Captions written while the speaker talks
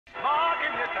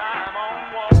Hey,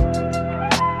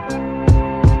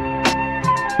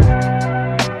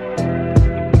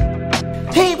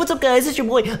 what's up, guys? It's your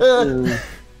boy, Danny,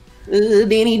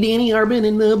 Arbin,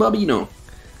 and Bobino.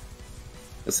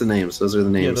 That's the names. Those are the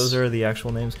names. Yeah, those are the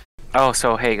actual names. Oh,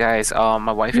 so hey guys,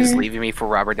 my wife is leaving me for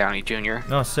Robert Downey Jr.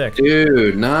 Oh, sick.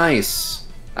 Dude, nice.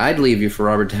 I'd leave you for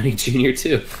Robert Downey Jr.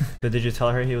 too. But did you tell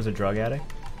her he was a drug addict?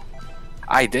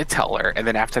 I did tell her, and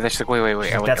then after that, she's like,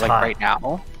 wait. I'm like, right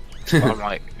now? I'm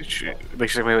like, she's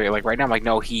like, wait, like right now? I'm like,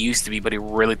 no, he used to be, but he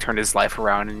really turned his life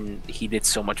around, and he did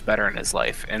so much better in his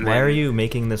life. And why are you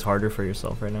making this harder for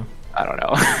yourself right now? I don't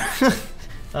know.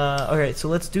 Okay, so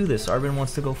let's do this. Arbin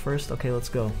wants to go first. Okay, let's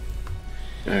go.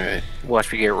 Alright.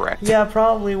 Watch me get wrecked. Yeah,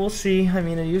 probably. We'll see. I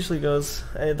mean, it usually goes...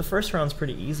 the first round's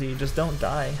pretty easy. Just don't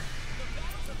die.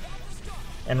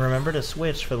 And remember to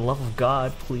switch, for the love of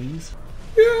God, please.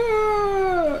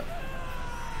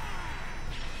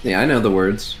 Yeah, I know the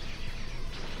words.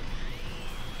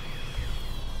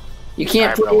 You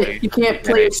can't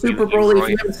play Super Broly if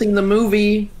you haven't seen the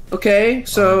movie, okay?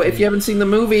 So if you haven't seen the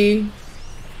movie...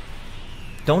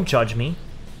 Don't judge me.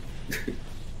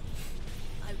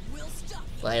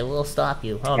 I will stop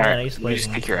you. Oh man, I used to play. You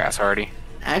just kick your ass already.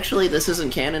 Actually, this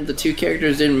isn't canon. The two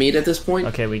characters didn't meet at this point.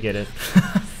 Okay, we get it.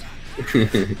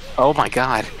 Oh my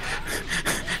god.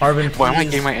 Arbin, please. Why am I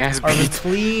getting my ass beat? Arbin,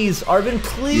 please. Arbin,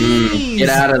 please. Get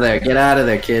out of there. Get out of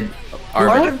there, kid.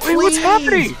 Arbin, wait, what's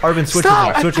happening? Arbin, switch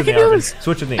Stop, with me. Switch with me, I can do Arbin. this.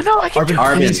 Switch with me. No, I can Arbin, do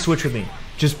Arbin. please switch with me.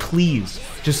 Just please.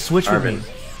 Just switch with Arbin.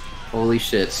 me. Holy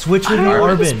shit. Switch with me,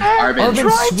 Arbin. Arbin. Arbin. Arbin,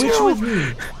 Try switch to. with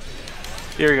me.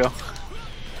 Here we go.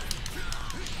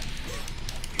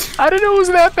 I didn't know it was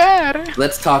that bad.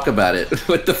 Let's talk about it.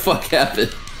 What the fuck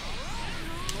happened?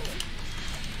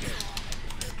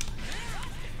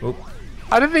 Oh.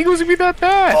 I didn't think it was gonna be that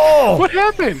bad. Oh! What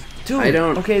happened? Dude, I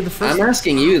don't... okay, the first... I'm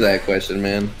asking you that question,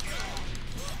 man.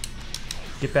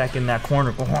 Get back in that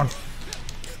corner, Gohan.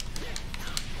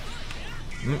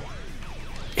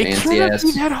 It Fancy cannot ass.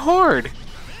 be that hard.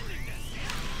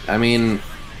 I mean...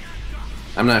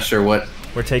 I'm not sure what...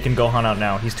 We're taking Gohan out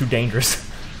now. He's too dangerous.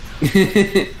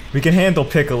 We can handle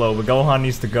Piccolo, but Gohan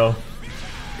needs to go.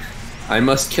 I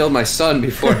must kill my son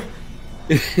before...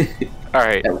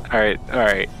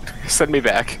 Alright. Send me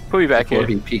back. Put me back before in.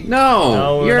 he peek. No!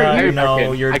 No, you're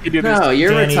I can do this. No, you're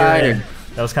Danny, retired.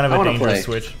 That was kind of I a wanna dangerous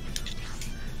play. switch.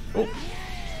 Oh.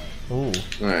 Ooh.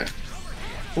 Alright.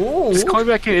 Ooh. Just call me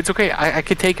back in. It's okay. I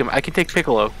can take him. I can take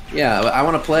Piccolo. Yeah, I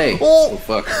want to play. Oh. Oh,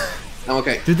 fuck. I'm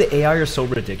okay. Dude, the AI are so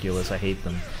ridiculous. I hate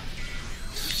them.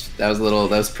 That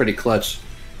was pretty clutch.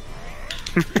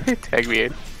 Tag me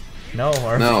in. No,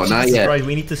 Arbin. No, not Jesus yet. Christ,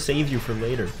 we need to save you for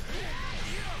later.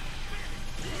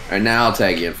 Alright, now I'll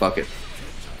tag you. Fuck it.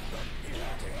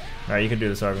 Alright, you can do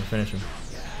this, Arbin. Finish him.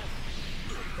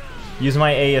 Use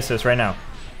my A assist right now.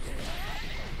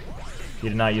 You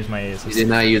did not use my A assist. You did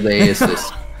not use the A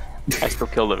assist. I still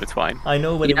killed him. It's fine. I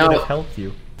know, but it would have helped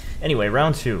you. Anyway,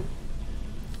 round 2.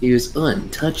 He was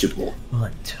untouchable.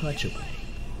 Untouchable.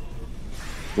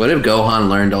 What if Gohan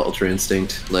learned Ultra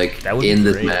Instinct, like, That would in be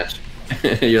this great. match?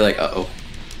 You're like, uh-oh.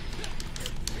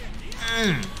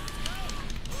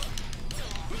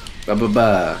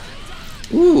 Ba-ba-ba.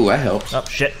 Ooh, I helped. Oh,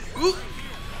 shit.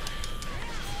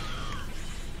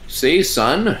 See,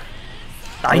 son?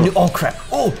 I knew. Oh, crap.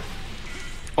 Oh!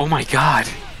 Oh my god.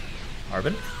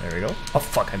 Arbin, there we go. Oh,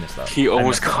 fuck, I missed that. He I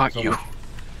almost missed caught that. you.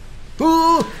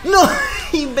 Ooh! No!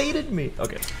 He baited me.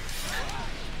 Okay.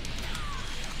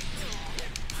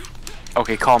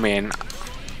 Okay, call me in.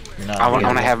 You're not I want to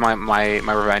available. have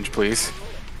my revenge, please.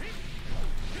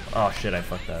 Oh, shit, I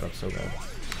fucked that up so bad.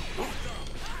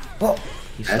 Whoa!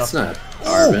 He That's stuck not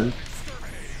Arbin.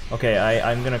 Okay,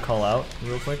 I'm gonna call out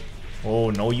real quick. Oh,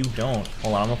 no you don't.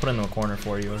 Hold on, I'm gonna put it in the corner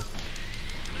for you.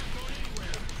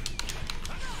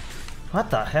 What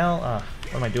the hell?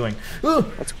 What am I doing? Ooh!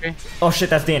 That's okay. Oh shit,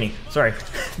 that's Danny. Sorry.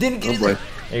 Danny, get Oh in boy. there.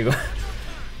 There you go.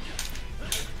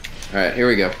 Alright, here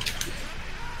we go.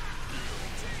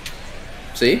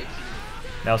 See?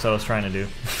 That's what I was trying to do.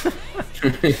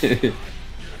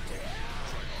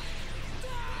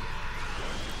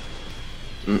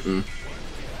 Mm-mm.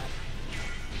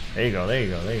 There you go, there you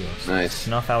go, there you go. Nice.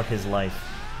 Snuff out his life.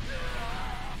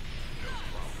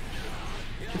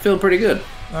 I'm feeling pretty good.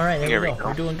 Alright, there Here we we go. go.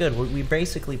 We're doing good. We're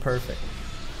basically perfect.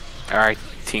 Alright,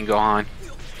 Team Gohan.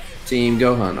 Team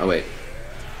Gohan. Oh, wait.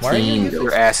 Why are Team you...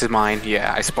 Your ass is mine.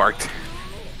 Yeah, I sparked.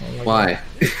 Why?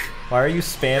 Why are you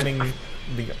spamming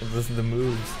the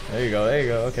moves? There you go, there you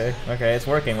go. Okay, okay, it's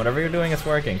working. Whatever you're doing, it's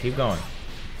working. Keep going.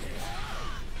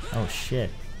 Oh shit.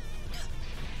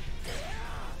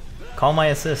 Call my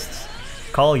assists.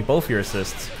 Call both your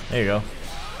assists. There you go.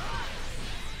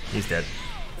 He's dead.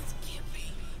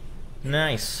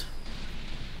 Nice.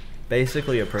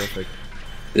 Basically a perfect.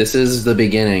 This is the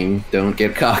beginning. Don't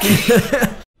get cocky.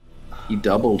 He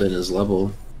doubled in his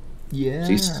level. Yeah.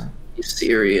 He's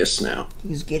serious now.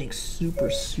 He's getting super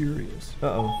serious.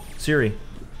 Uh-oh. Siri.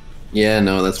 Yeah,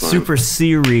 no, that's fine. Super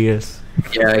serious.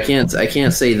 Yeah, I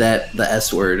can't say that, the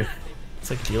S word. It's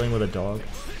like dealing with a dog.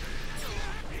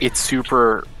 It's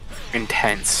super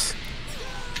intense.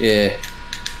 Yeah.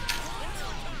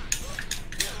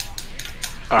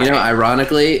 All you know, right.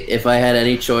 ironically, if I had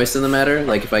any choice in the matter,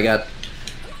 like if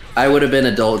I would have been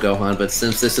adult Gohan, but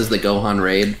since this is the Gohan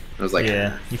raid, I was like,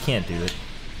 yeah, you can't do it.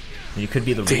 You could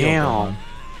be the real Damn. Gohan.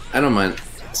 I don't mind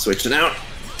switching out.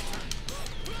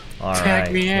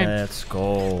 Alright, me in. let's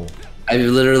go. I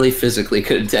literally physically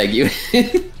couldn't tag you.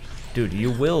 Dude,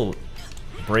 you will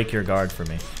break your guard for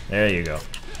me. There you go.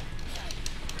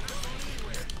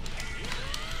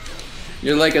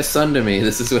 You're like a son to me.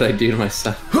 This is what I do to my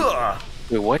son.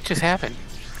 Wait, what just happened?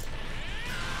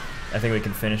 I think we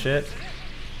can finish it.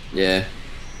 Yeah,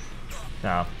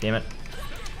 Oh, damn it.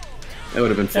 that would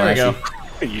have been There we flashy.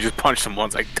 go. You just punched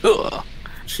someone's like, duh.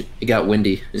 It got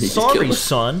windy. And he just killed Sorry, us.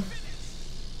 son.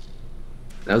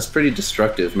 That was pretty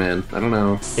destructive, man. I don't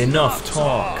know. Enough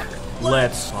talk.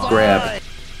 Let's Grab.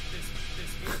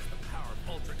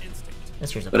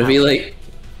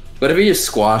 What if he just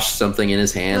squashed something in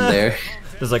his hand there?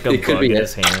 There's like a It could bug be in it.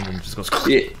 his hand and just goes.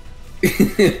 Yeah.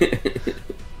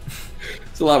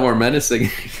 It's a lot more menacing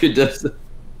if it does.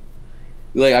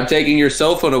 Like, I'm taking your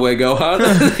cell phone away,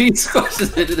 Gohan. He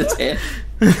squashes it in his hand.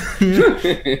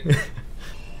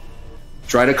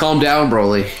 Try to calm down,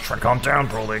 Broly. Try to calm down,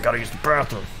 Broly. I gotta use the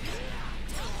bathroom.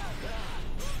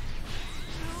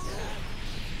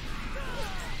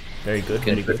 Very good,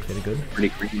 very good, very good. Pretty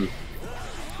creepy.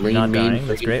 Lean, Not mean, dying,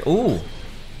 that's green. great. Ooh!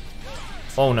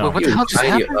 Oh no. Wait, what the hell just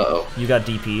happened? Uh-oh. You got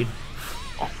DP'd.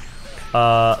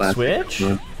 Switch?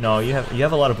 No, you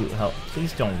have a lot of blue health.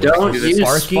 Please don't waste Don't this. use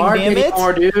Sparking, Spark damn it!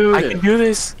 anymore, dude. I can do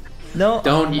this. No,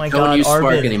 Don't, oh my don't god, use Spark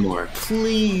Arvin, anymore.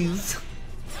 please.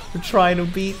 We're trying to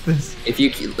beat this. If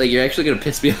you like, you're actually gonna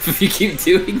piss me off if you keep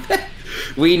doing that.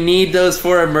 We need those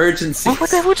for emergencies. What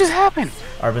the hell just happened?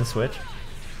 Arvin, switch.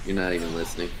 You're not even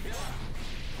listening.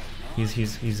 He's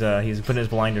putting his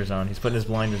blinders on. He's putting his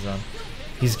blinders on.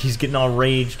 He's getting all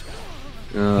raged.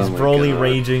 Oh He's my Broly God.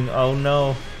 raging. Oh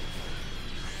no.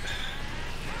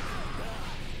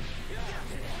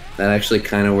 That actually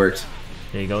kind of worked.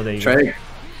 There you go. There you go.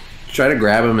 Try to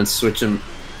grab him and switch him.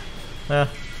 Yeah,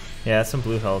 that's some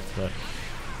blue health, but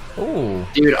oh,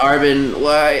 Dude, Arvin,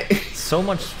 why? so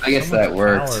much. I guess so much that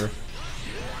worked.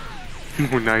 power.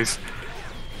 Oh, nice.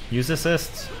 Use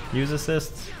assists. Use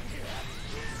assists.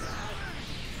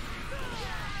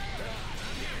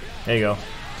 There you go.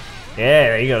 Yeah,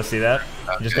 there you go. See that?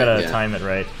 You just gotta time it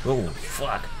right. Oh,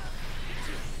 fuck.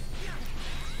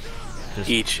 Just,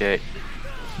 Eat shit.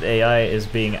 the AI is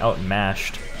being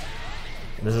outmashed.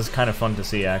 This is kind of fun to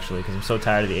see, actually, because I'm so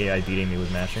tired of the AI beating me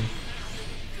with mashing.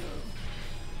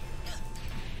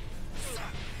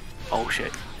 Oh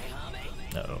shit.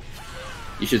 Uh-oh.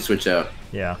 You should switch out.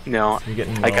 Yeah. No, You're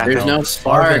getting low I got on There's health. no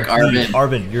spark, Arvin, Arvin.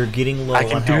 Arvin, you're getting low I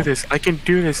can on do health. this. I can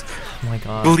do this. Oh my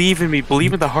god. Believe in me.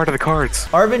 Believe in the heart of the cards.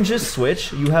 Arvin, just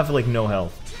switch. You have like no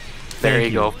health. There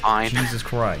Thank you go. Fine. Jesus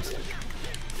Christ.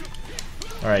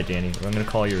 Alright, Danny. I'm gonna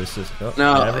call your assist. Oh,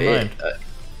 No, never mind.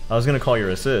 I was gonna call your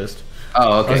assist.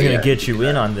 Oh, okay. I was gonna yeah. get you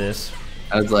in on this.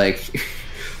 I was like,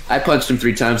 I punched him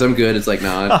 3 times. I'm good. It's like,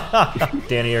 nah.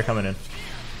 Danny, you're coming in.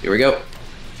 Here we go.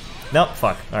 Nope,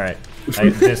 fuck. Alright. I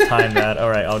just timed that.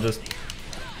 Alright, I'll just...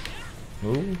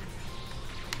 Ooh.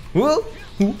 Ooh.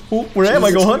 Ooh. Ooh. Where am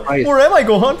I, Jesus Gohan? Christ. Where am I,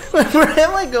 Gohan? Where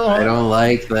am I, I Gohan? don't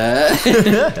like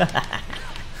that.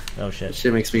 Oh, shit.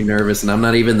 Shit makes me nervous, and I'm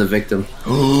not even the victim.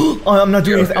 Oh, I'm not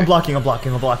doing You're anything. okay. I'm blocking, I'm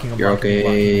blocking, I'm blocking, I'm You're blocking, I'm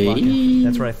okay. blocking, I'm blocking.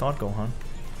 That's what I thought, Gohan.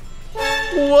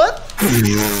 What?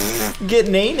 Get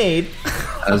nay-nayed.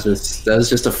 That was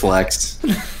just a flex.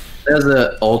 That was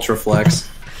an ultra flex.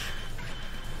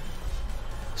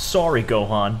 Sorry,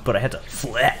 Gohan, but I had to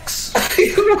flex.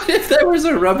 What if there was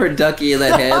a rubber ducky in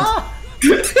that hand?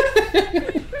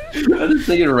 I'm just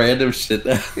thinking random shit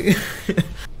now.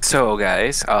 So,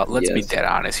 guys, let's be Yes. dead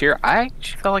honest here. I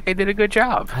actually felt like I did a good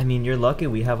job. I mean, you're lucky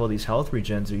we have all these health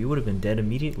regens, or you would have been dead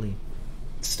immediately.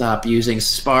 Stop using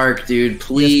Spark, dude, Yes,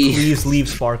 please. please leave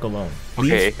Spark alone.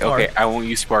 Leave Okay, Spark. okay, I won't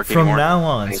use Spark From anymore. now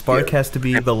on, Thank Spark you. has to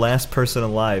be the last person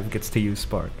alive gets to use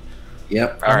Spark.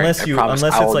 Yep. All right, unless I you- promise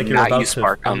unless I it's will like you're not about use to-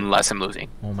 Spark unless I'm losing.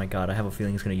 Oh my god, I have a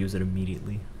feeling he's gonna use it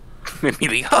immediately.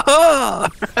 Immediately, ha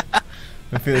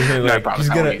I feel like, No, I promise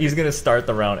I won't use he's gonna start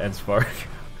the round and Spark.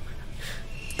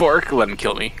 Spark, let him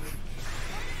kill me.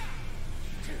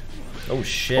 Oh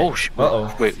shit. Oh shit.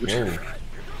 Uh-oh. Wait. Whoa.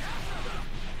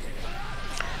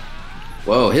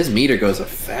 Whoa, his meter goes up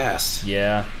fast.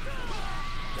 Yeah.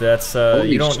 That's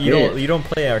you don't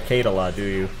play arcade a lot, do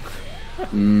you?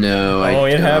 No, I Oh,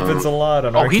 it don't. happens a lot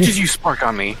on arcade. He just used Spark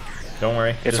on me. Don't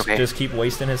worry. It's okay. Just keep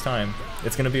wasting his time.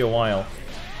 It's gonna be a while.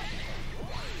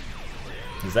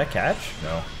 Does that catch?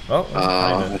 No. Oh,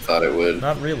 I thought it would.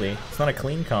 Not really. It's not a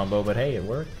clean combo, but hey, it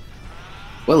worked.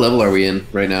 What level are we in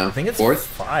right now? I think it's 4th?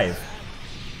 5.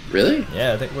 Really?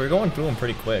 Yeah, I think we're going through them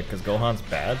pretty quick because Gohan's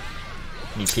bad.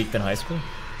 And he peaked in high school.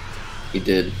 He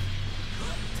did.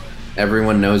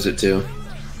 Everyone knows it too.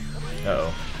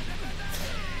 Uh-oh.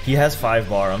 He has 5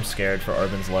 bar. I'm scared for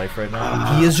Arben's life right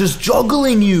now. He is just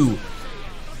juggling you!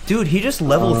 Dude, he just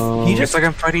leveled... It's like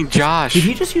I'm fighting Josh. Did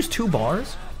he just use 2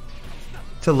 bars?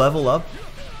 To level up?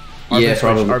 Arben Yeah, switch,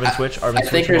 probably. Arben switch, Arben switch. I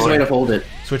think there's a way to hold it.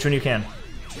 Switch when you can.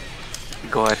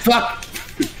 Go ahead. Fuck!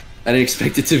 I didn't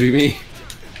expect it to be me.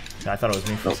 I thought it was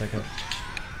me for a second.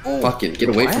 Fucking get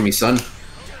away from me, son.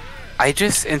 I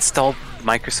just installed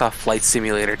Microsoft Flight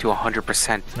Simulator to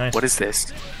 100%. Nice. What is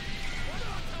this?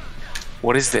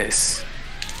 What is this?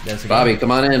 Bobby,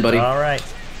 come on in, buddy. Alright.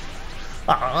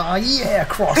 Ah, yeah,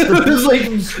 cross the It's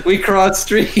like we crossed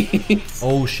streets.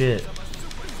 Oh shit.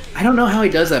 I don't know how he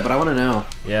does that, but I want to know.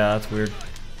 Yeah, that's weird.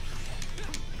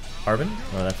 Arben?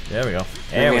 Oh, that's, there we go.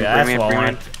 There we go. That's what I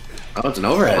want. Oh, it's an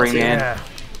overhead. Bring too. in. Yeah.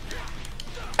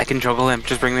 I can juggle him.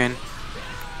 Just bring me in.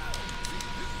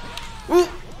 Ooh.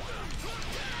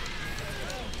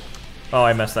 Oh,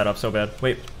 I messed that up so bad.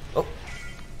 Wait. Oh.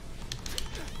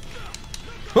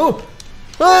 Oh.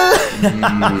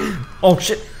 Ah! Oh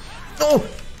shit. Oh.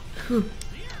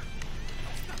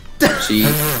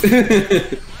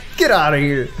 Jeez. Get out of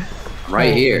here.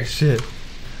 Right here. Shit.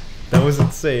 That was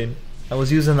insane. I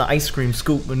was using the ice cream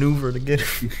scoop maneuver to get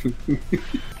him.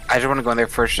 I just want to go in there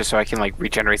first just so I can like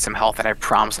regenerate some health, and I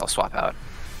promise I'll swap out.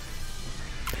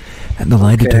 And the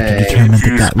lie detector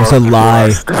determined that was a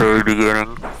lie.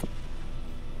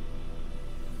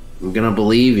 I'm gonna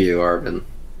believe you, Arben.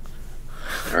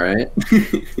 Alright?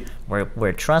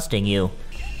 We're trusting you.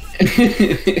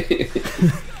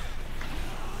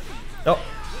 Oh.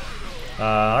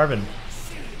 Arben.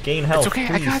 Gain health. It's okay,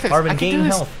 please. I got this. Arben, I can gain do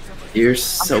this. health. You're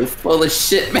so full of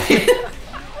shit, man.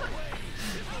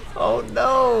 Oh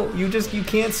no! You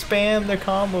can't spam the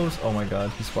combos. Oh my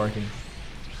god, he's sparking.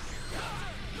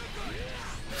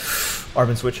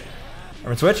 Arben switch.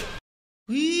 Arben switch.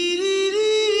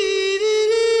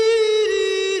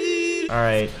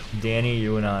 Alright, Danny,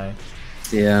 you and I.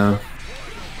 Yeah.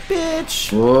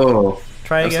 Bitch! Whoa.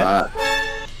 Try That's again. hot.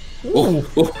 Ooh.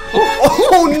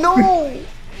 Oh, Oh no!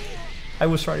 I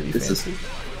was trying to be fancy.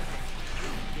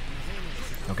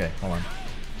 Okay, hold on.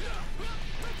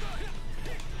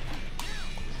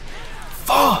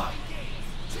 Fuck!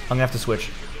 I'm gonna have to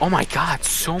switch. Oh my god,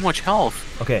 so much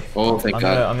health. Okay. Oh, thank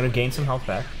God. I'm gonna gain some health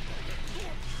back.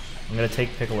 I'm gonna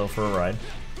take Piccolo for a ride.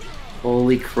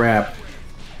 Holy crap.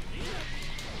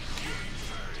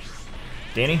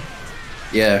 Danny?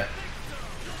 Yeah.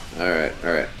 Alright,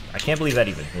 alright. I can't believe that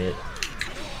even hit.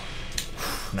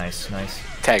 Nice, nice.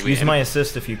 Tag me Use in. my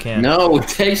assist if you can. No,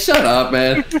 hey, shut up,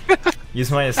 man.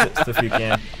 Use my assist if you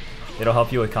can. It'll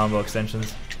help you with combo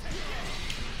extensions.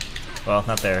 Well,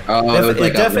 not there. Oh, it was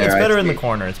like up there, it's I better in the see.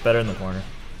 corner. It's better in the corner.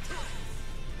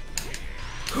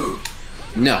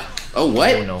 No. Oh,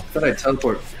 what? Oh, no. I thought I'd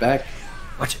teleport back.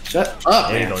 Watch it. Shut up,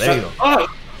 There you man. go, there you Shut go. up.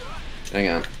 Hang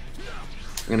on.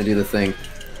 I'm gonna do the thing.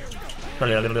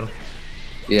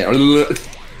 Yeah.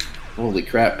 Holy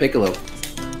crap, Piccolo.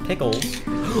 Pickles.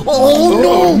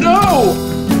 Oh, no!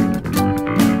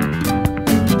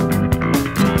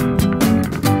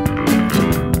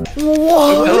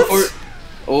 What? Teleport.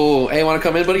 Oh, hey, wanna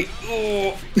come in, buddy?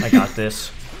 Oh. I got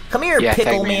this. Come here, Yeah,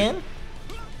 pickle tag me. man.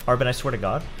 Arben, I swear to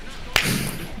God.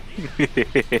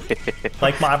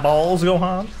 Like my balls,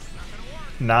 Gohan?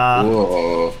 Nah.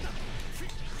 Whoa.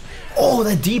 Oh,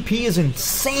 that DP is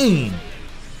insane.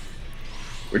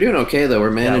 We're doing okay, though.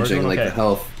 We're managing, doing like, okay. the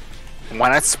health. Why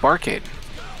not spark it?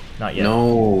 Not yet.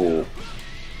 No.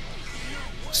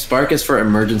 Spark is for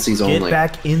emergencies Get only.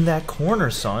 back in that corner,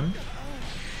 son.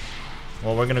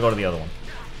 Well, we're gonna go to the other one.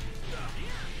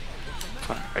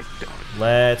 I don't.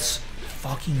 Let's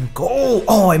fucking go.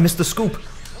 Oh, I missed the scoop.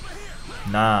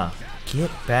 Nah.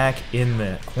 Get back in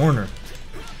the corner.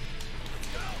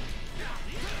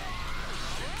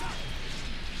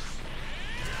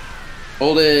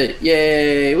 Hold it.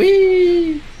 Yay.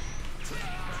 Whee.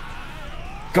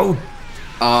 Go.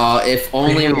 If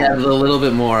only we had a little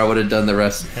bit more, I would have done the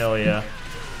rest. Hell yeah.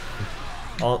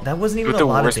 Oh, that wasn't even But a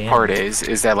lot of the damage. worst part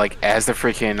is that like as the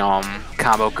freaking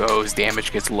combo goes,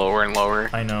 damage gets lower and lower.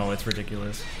 I know, it's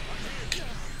ridiculous.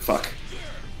 Fuck.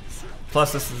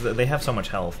 Plus, they have so much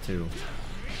health too.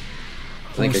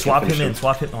 Ooh, swap him in.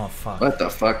 Swap him. Oh fuck. What the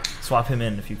fuck? Swap him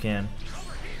in if you can.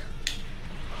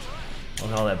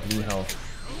 Look at all that blue health.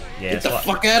 Yeah. Get the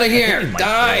fuck out of here!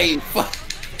 Die! Fuck.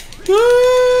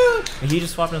 He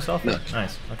just swapped himself. No.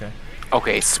 Nice. Okay.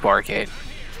 Okay, spark it.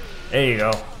 There you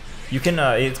go. You can.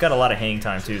 It's got a lot of hang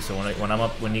time too. So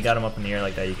when you got him up in the air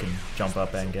like that, you can jump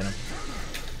up and get him.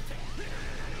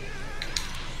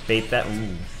 Bait that.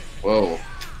 Ooh. Whoa.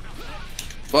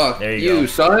 Fuck there you go.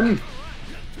 Son.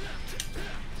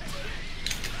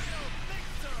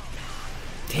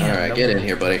 Damn, alright, get in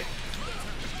here, buddy.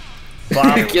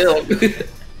 Bob. Kill him.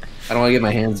 I don't want to get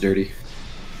my hands dirty.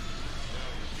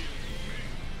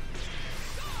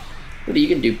 What are you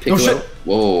gonna do, Piccolo? Oh,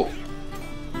 whoa.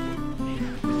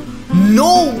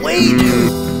 No way,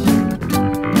 dude!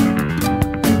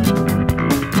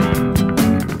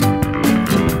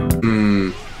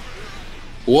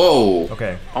 Whoa.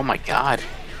 Okay. Oh my god.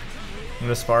 I'm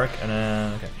gonna spark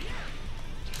and okay.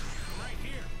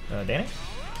 Danny?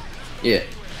 Yeah.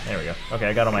 There we go. Okay,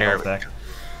 I got all my health back.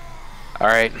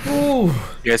 Alright. Ooh.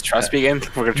 You guys trust me again?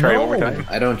 We're gonna try it one more time.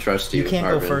 I don't trust you. You can't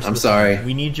Marvin. go first. I'm sorry.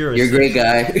 We need your You're a great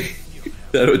guy.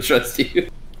 I don't trust you.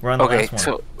 We're on the Okay, last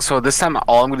one. so this time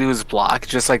all I'm gonna do is block.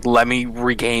 Just like let me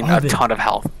regain a ton of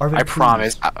health. Arvin, I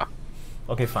promise.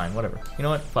 Okay, fine, whatever. You know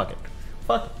what? Fuck it.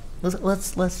 Fuck it.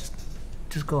 Let's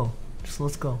just go.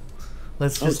 Let's go.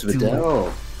 Let's just do it.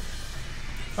 Videl.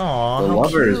 Aw, The how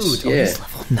lovers, cute. yeah. Oh, he's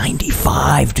level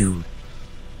 95, dude.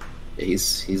 Yeah,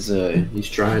 he's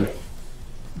trying.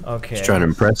 Okay. He's trying to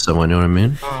impress someone. You know what I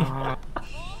mean?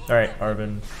 All right,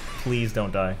 Arvin, please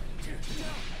don't die.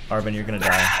 Arvin, you're gonna die.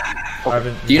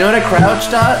 Arvin. Do you know how to crouch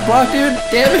block, dude?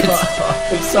 Damn it!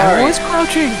 I'm sorry. I was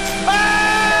crouching.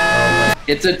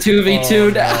 It's a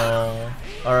 2v2 now. No.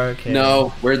 Alright, okay.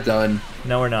 No, we're done.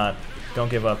 No, we're not. Don't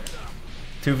give up.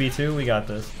 2v2, we got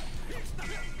this.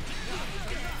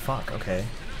 Fuck, okay.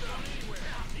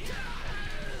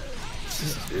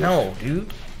 No,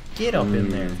 dude. Get up in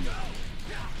there.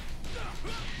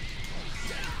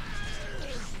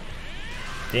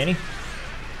 Danny?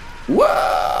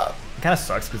 Whoa! It kind of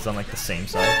sucks because it's on like the same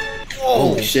side.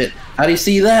 Holy shit. How do you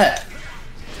see that?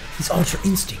 He's Ultra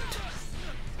Instinct.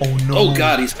 Oh no. Oh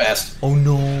god, he's fast. Oh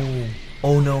no.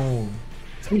 Oh no.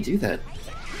 How do you do that?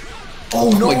 Oh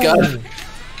no. Oh my god.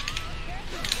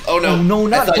 Oh no. Oh no,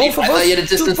 not both of us. I thought you had a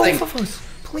distance thing. Both of us.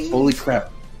 Please. Holy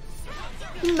crap.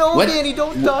 No, What? Danny,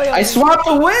 don't die. I swapped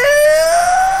the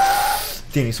wheel!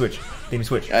 Danny, switch. Danny,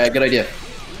 switch. Good idea.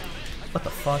 What the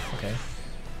fuck? Okay.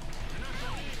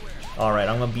 Alright,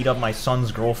 I'm gonna beat up my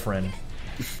son's girlfriend.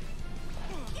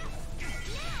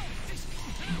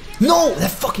 No!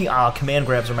 That fucking command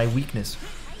grabs are my weakness.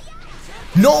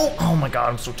 No! Oh my god,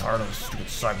 I'm so tired of this stupid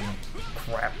cyber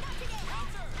crap.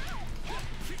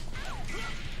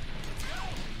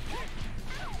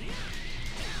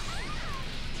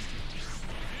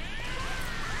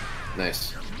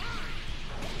 Nice.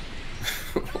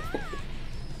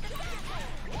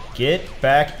 Get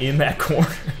back in that corner.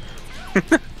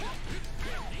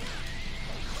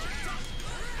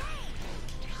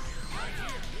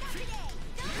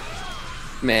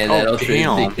 Man, that Oh, Ultra damn.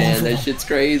 Instinct, man, that shit's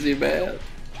crazy, man.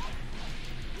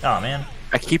 Oh man.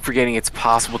 I keep forgetting it's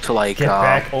possible to like Get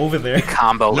back over there.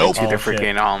 combo into the Oh, shit.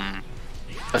 freaking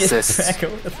assists. Get back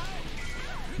over there.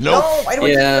 Nope. No, I don't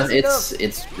Yeah, think that's enough.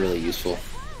 it's really useful.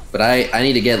 But I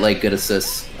need to get like good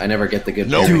assists. I never get the good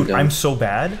Nope. pairing Dude, done. I'm so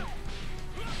bad.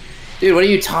 Dude, what are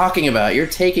you talking about? You're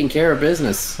taking care of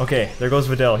business. Okay, there goes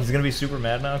Videl. He's gonna be super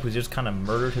mad now because he just kind of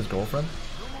murdered his girlfriend.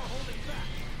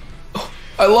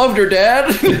 I loved her, Dad.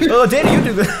 Oh, Danny, you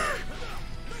do that.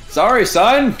 Sorry,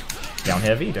 son. Down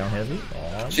heavy, down heavy.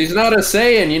 Aw. She's not a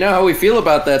Saiyan. You know how we feel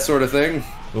about that sort of thing.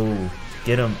 Ooh,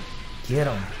 get him. Get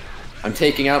him. I'm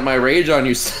taking out my rage on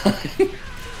you, son.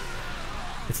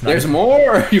 It's not There's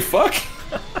more. You fuck.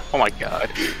 Oh my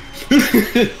god.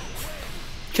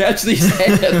 Catch these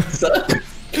hands, son.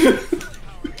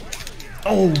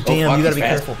 Oh, damn, fuck, you gotta he's be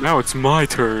fast. careful. Now it's my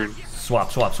turn.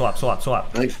 Swap, swap, swap, swap,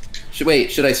 swap. Like, should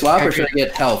I swap or should I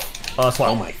get health? Swap.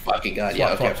 Oh my fucking god. Yeah,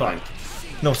 Swap, okay, swap, fine.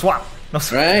 swap. No, swap. No,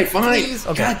 swap. Right, fine. Please?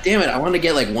 Okay. God damn it. I wanted to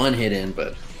get like one hit in,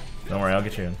 but Don't worry, I'll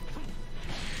get you in.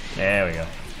 There we go.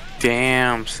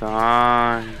 Damn,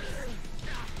 son.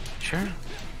 Sure.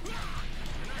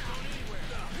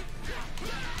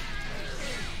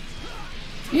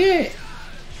 yeah.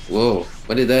 Whoa,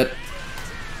 what did that?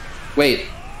 Wait.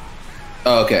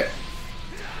 Oh, okay.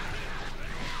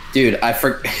 Dude,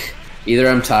 Either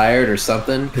I'm tired or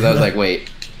something, because I was like, wait,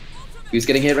 who's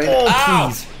getting hit right now? Oh,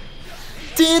 please.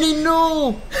 Danny,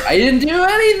 no! I didn't do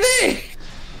anything!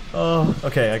 Oh,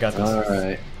 okay, I got this.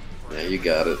 Alright. Yeah, you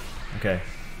got it. Okay.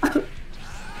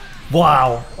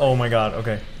 Wow! Oh my god,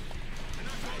 okay.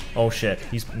 Oh shit,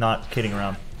 he's not kidding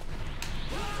around.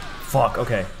 Fuck,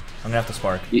 okay. I'm gonna have to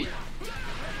spark.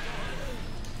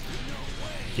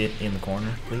 Get in the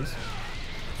corner, please.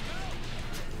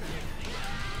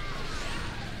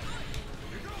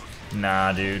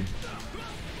 Nah, dude.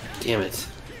 Damn it.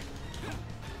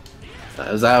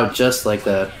 I was out just like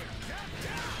that.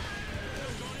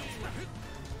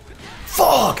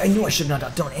 Fuck! I knew I should not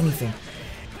have done anything.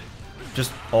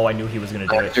 Just, oh, I knew he was gonna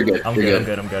do it. You're good. I'm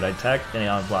good, I'm good. I attacked and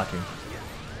I'm blocking.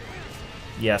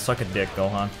 Yeah, suck a dick,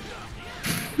 Gohan.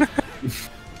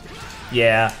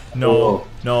 Yeah, no, Whoa.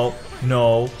 no.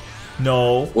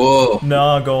 Whoa.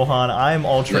 No, Gohan, I'm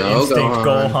Ultra No, Instinct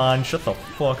Gohan. Gohan. Shut the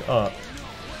fuck up.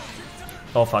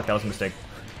 Oh fuck, that was a mistake.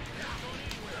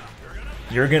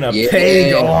 You're gonna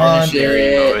pay, Gohan!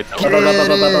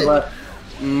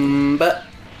 But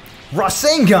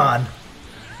Rasengan!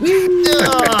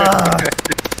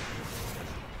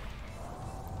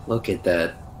 look at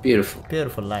that. Beautiful.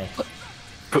 Beautiful life.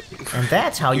 And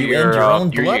that's how you end your own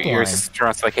bloodline. Your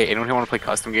restaurant's like, hey, anyone who want to play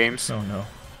custom games? Oh no.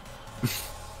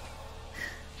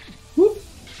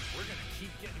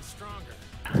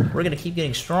 We're gonna keep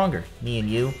getting stronger, me and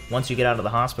you, once you get out of the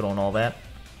hospital and all that.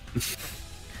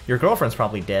 Your girlfriend's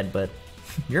probably dead, but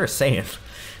you're a Saiyan.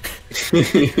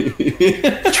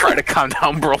 Try to calm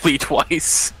down Broly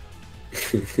twice.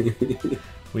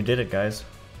 We did it, guys.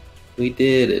 We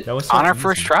did it. That was so On our easy.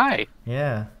 first try.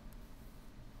 Yeah.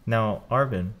 Now,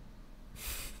 Arvin,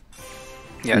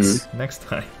 Yes. next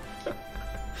time.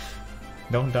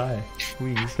 Don't die,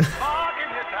 please.